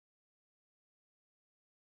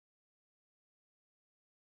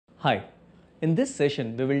Hi, in this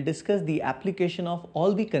session we will discuss the application of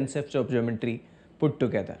all the concepts of geometry put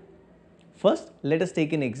together. First, let us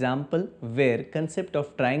take an example where concept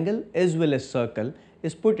of triangle as well as circle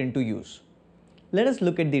is put into use. Let us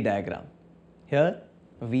look at the diagram. Here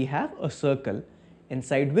we have a circle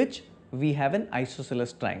inside which we have an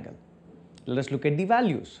isosceles triangle. Let us look at the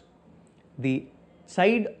values. The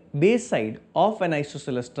base side of an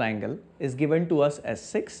isosceles triangle is given to us as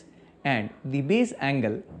 6 and the base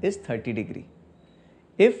angle is 30 degree.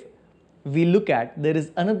 If we look at, there is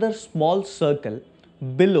another small circle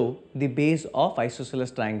below the base of isosceles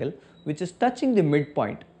triangle which is touching the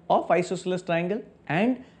midpoint of isosceles triangle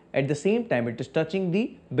and at the same time it is touching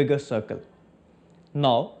the bigger circle.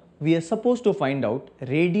 Now we are supposed to find out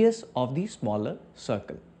radius of the smaller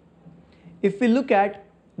circle. If we look at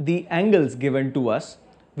the angles given to us,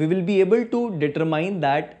 we will be able to determine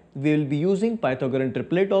that we will be using Pythagorean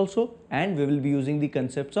triplet also and we will be using the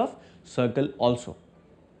concepts of circle also.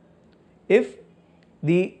 If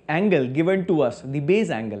the angle given to us, the base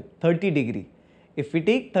angle 30 degree, if we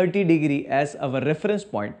take 30 degree as our reference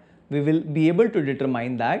point, we will be able to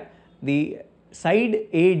determine that the side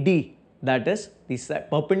AD, that is the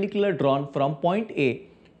perpendicular drawn from point A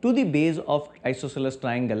to the base of isosceles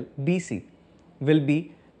triangle BC, will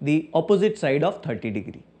be the opposite side of 30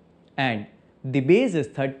 degree and the base is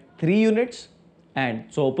 3 units and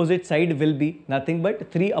so opposite side will be nothing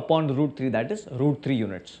but 3 upon root 3, that is root 3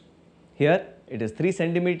 units. Here it is 3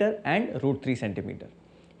 centimeter and root 3 centimeter.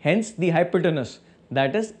 Hence the hypotenuse,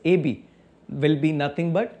 that is AB, will be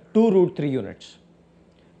nothing but 2 root 3 units.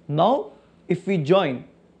 Now if we join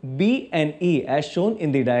B and E as shown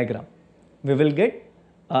in the diagram, we will get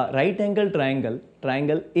a right angle triangle,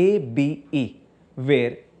 triangle ABE,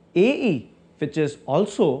 where AE, which is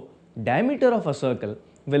also diameter of a circle,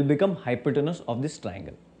 will become hypotenuse of this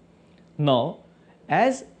triangle. Now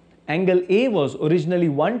as angle A was originally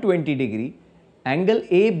 120 degree, angle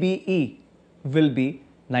ABE will be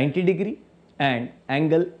 90 degree and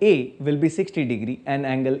angle A will be 60 degree and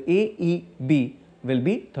angle AEB will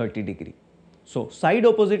be 30 degree. So side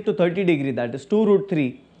opposite to 30 degree, that is 2 root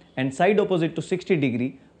 3, and side opposite to 60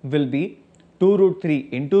 degree will be 2 root 3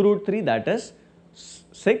 into root 3, that is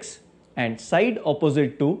 6, and side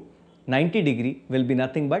opposite to 90 degree will be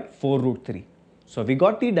nothing but 4 root 3. So we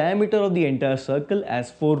got the diameter of the entire circle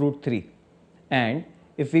as 4 root 3, and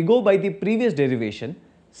if we go by the previous derivation,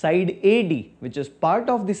 side AD, which is part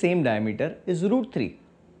of the same diameter, is root 3.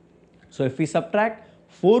 So if we subtract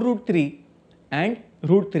 4 root 3 and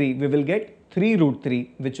root 3, we will get 3 root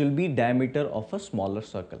 3, which will be diameter of a smaller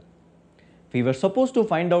circle. We were supposed to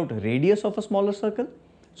find out radius of a smaller circle,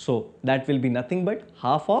 so that will be nothing but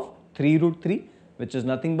half of 3 root 3, which is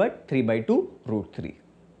nothing but 3 by 2 root 3.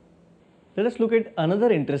 Let us look at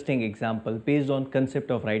another interesting example based on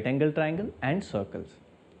concept of right angle triangle and circles.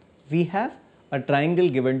 We have a triangle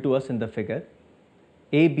given to us in the figure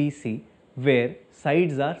ABC where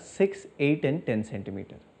sides are 6, 8 and 10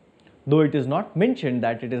 centimeter. Though it is not mentioned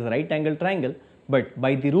that it is a right angle triangle, but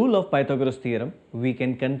by the rule of Pythagoras theorem, we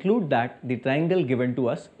can conclude that the triangle given to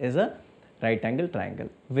us is a right angle triangle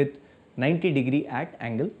with 90 degree at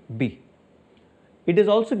angle B. It is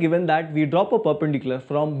also given that we drop a perpendicular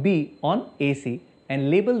from B on AC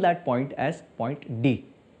and label that point as point D.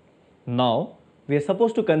 Now we are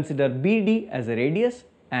supposed to consider BD as a radius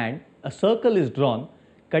and a circle is drawn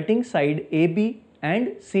cutting side AB and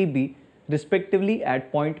CB respectively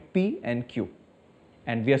at point P and Q,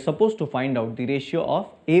 and we are supposed to find out the ratio of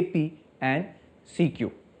AP and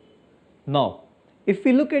CQ. Now if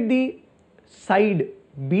we look at the side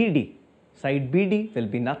BD will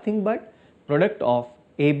be nothing but product of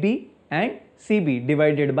AB and CB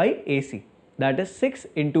divided by AC, that is 6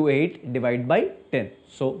 into 8 divided by 10.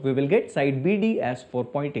 So we will get side BD as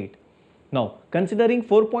 4.8. Now considering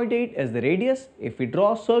 4.8 as the radius, if we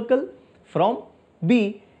draw a circle from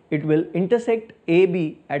B, it will intersect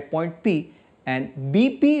AB at point P and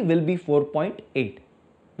BP will be 4.8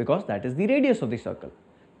 because that is the radius of the circle.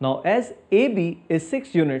 Now as AB is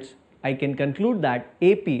 6 units, I can conclude that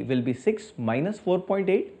AP will be 6 minus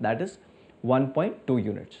 4.8, that is 1.2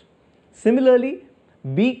 units. Similarly,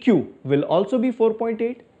 BQ will also be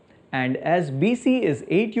 4.8 and as BC is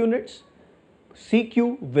 8 units,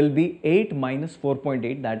 CQ will be 8 minus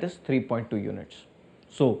 4.8, that is 3.2 units.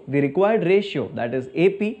 So the required ratio, that is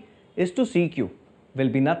AP is to CQ, will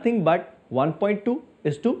be nothing but 1.2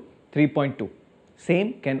 is to 3.2.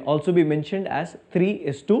 Same can also be mentioned as 3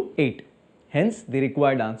 is to 8. Hence the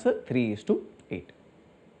required answer 3 is to 8.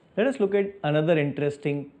 Let us look at another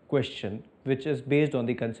interesting question which is based on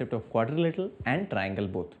the concept of quadrilateral and triangle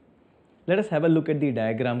both. Let us have a look at the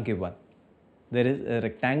diagram given. there is a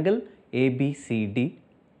rectangle ABCD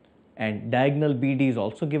and diagonal BD is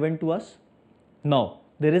also given to us. Now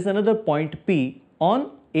there is another point P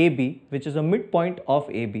on AB which is a midpoint of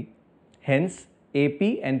AB. Hence AP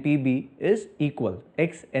and PB is equal,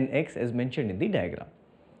 X and X as mentioned in the diagram.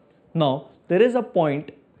 Now there is a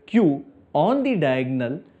point Q on the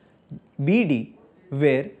diagonal BD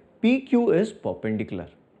where PQ is perpendicular.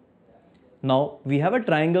 Now we have a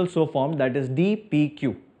triangle so formed, that is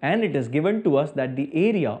DPQ, and it is given to us that the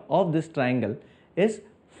area of this triangle is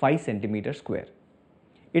 5 centimeter square.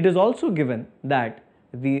 It is also given that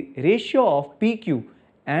the ratio of PQ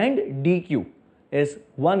and DQ is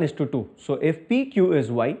 1:2. So if PQ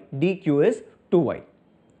is Y, DQ is 2Y.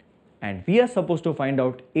 And we are supposed to find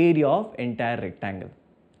out area of entire rectangle.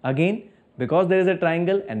 Again, because there is a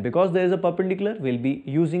triangle and because there is a perpendicular, we will be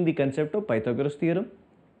using the concept of Pythagoras theorem.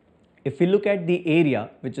 If we look at the area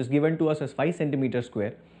which is given to us as 5 centimeter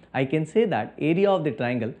square, I can say that area of the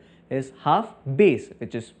triangle is half base,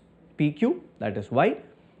 which is PQ, that is Y,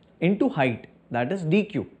 into height, that is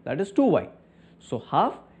DQ, that is 2Y. So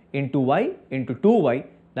half into Y into 2Y,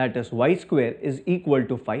 that is Y square, is equal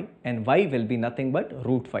to 5, and Y will be nothing but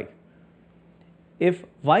root 5. If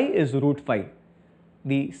Y is root 5,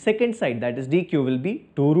 the second side, that is DQ, will be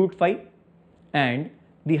 2 root 5, and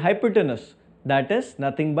the hypotenuse, that is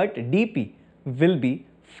nothing but DP, will be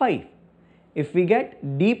 5. If we get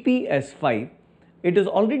DP as 5, it is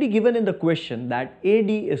already given in the question that AD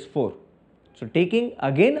is 4. So taking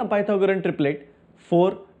again a Pythagorean triplet,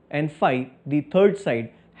 4 and 5, the third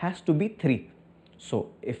side has to be 3. So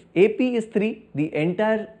if AP is 3, the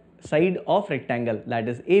entire side of rectangle, that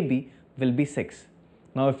is AB, will be 6.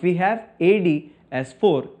 Now if we have AD as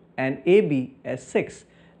 4 and AB as 6,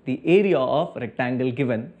 the area of rectangle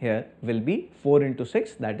given here will be 4 into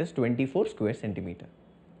 6, that is 24 square centimeter.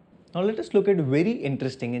 Now let us look at a very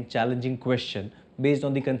interesting and challenging question based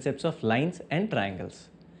on the concepts of lines and triangles.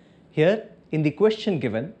 Here in the question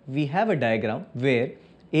given, we have a diagram where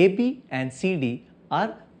AB and CD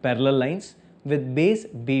are parallel lines with base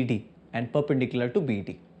BD and perpendicular to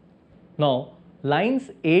BD. Now lines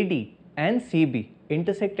AD and CB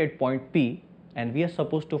intersect at point P, and we are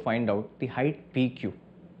supposed to find out the height PQ.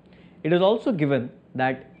 It is also given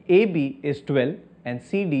that AB is 12 and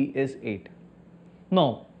CD is 8.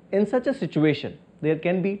 Now, in such a situation, there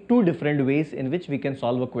can be two different ways in which we can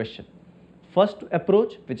solve a question. First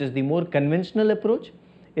approach, which is the more conventional approach,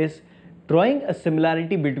 is drawing a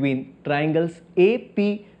similarity between triangles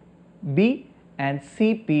APB and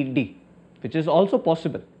CPD, which is also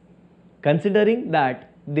possible, considering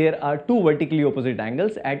that there are two vertically opposite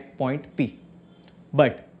angles at point P.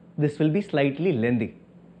 But this will be slightly lengthy.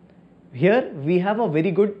 Here we have a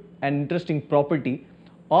very good and interesting property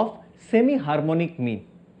of semi-harmonic mean.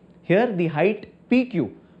 Here the height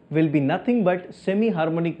PQ will be nothing but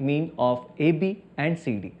semi-harmonic mean of AB and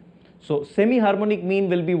CD. So semi-harmonic mean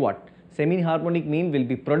will be what? Semi-harmonic mean will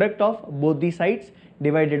be product of both the sides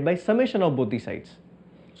divided by summation of both the sides.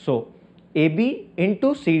 So AB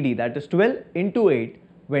into CD, that is 12 into 8,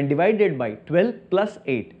 when divided by 12 plus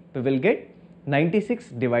 8, we will get 96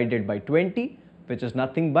 divided by 20, which is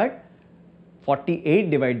nothing but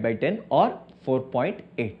 48 divided by 10 or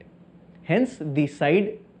 4.8. Hence the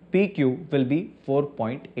side PQ will be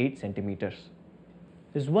 4.8 centimeters.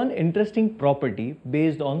 There is one interesting property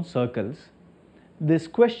based on circles. This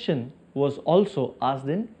question was also asked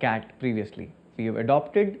in CAT previously. We have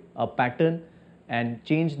adopted a pattern and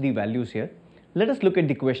changed the values here. Let us look at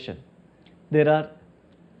the question. There are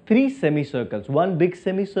three semicircles, one big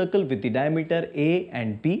semicircle with the diameter A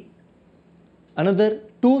and B, another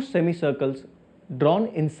two semicircles drawn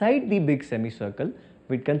inside the big semicircle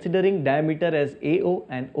with considering diameter as AO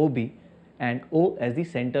and OB and O as the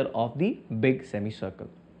center of the big semicircle.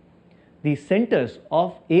 The centers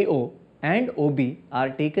of AO and OB are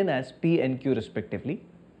taken as P and Q respectively.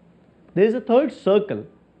 There is a third circle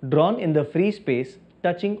drawn in the free space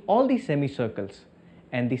touching all the semicircles,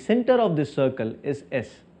 and the center of this circle is S.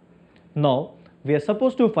 Now we are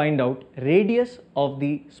supposed to find out radius of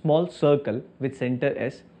the small circle with center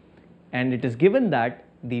S, and it is given that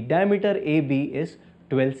the diameter AB is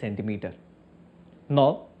 12 centimeter.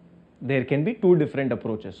 Now there can be two different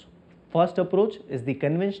approaches. First approach is the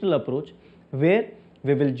conventional approach where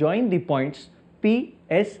we will join the points P,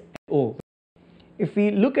 S and O. If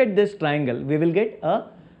we look at this triangle, we will get a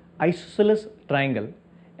isosceles triangle,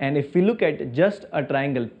 and if we look at just a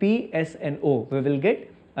triangle P, S and O, we will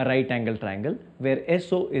get a right angle triangle where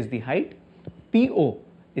SO is the height, PO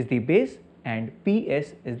is the base and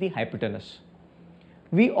PS is the hypotenuse.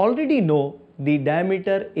 We already know the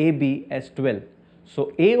diameter AB as 12,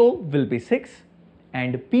 so AO will be 6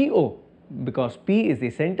 and PO because P is the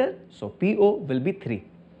center, so PO will be 3.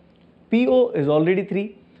 PO is already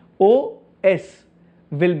 3. OS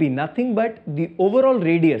will be nothing but the overall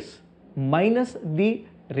radius minus the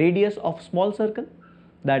radius of small circle,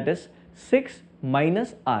 that is 6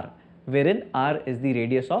 minus R, wherein R is the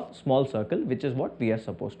radius of small circle, which is what we are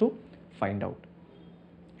supposed to find out.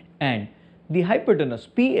 And the hypotenuse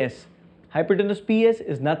PS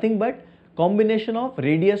is nothing but combination of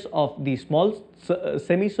radius of the small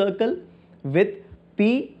semicircle with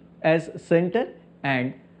P as center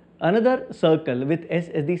and another circle with S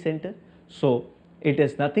as the center. So it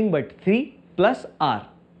is nothing but 3 plus R.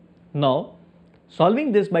 Now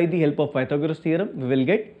solving this by the help of Pythagoras theorem, we will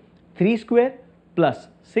get 3 square plus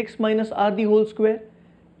 6 minus R the whole square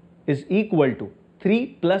is equal to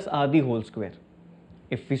 3 plus R the whole square.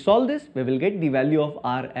 If we solve this, we will get the value of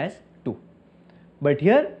R as 2. But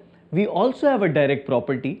here we also have a direct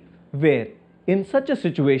property where in such a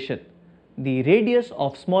situation, the radius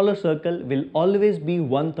of smaller circle will always be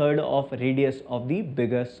 1/3 of radius of the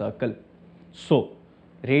bigger circle. So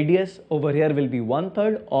radius over here will be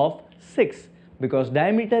 1/3 of 6 because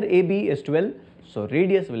diameter AB is 12. So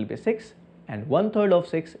radius will be 6 and 1/3 of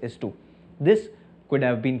 6 is 2. This could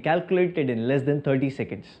have been calculated in less than 30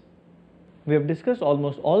 seconds. We have discussed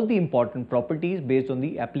almost all the important properties based on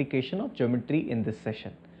the application of geometry in this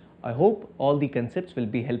session. I hope all the concepts will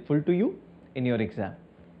be helpful to you in your exam.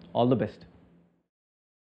 All the best.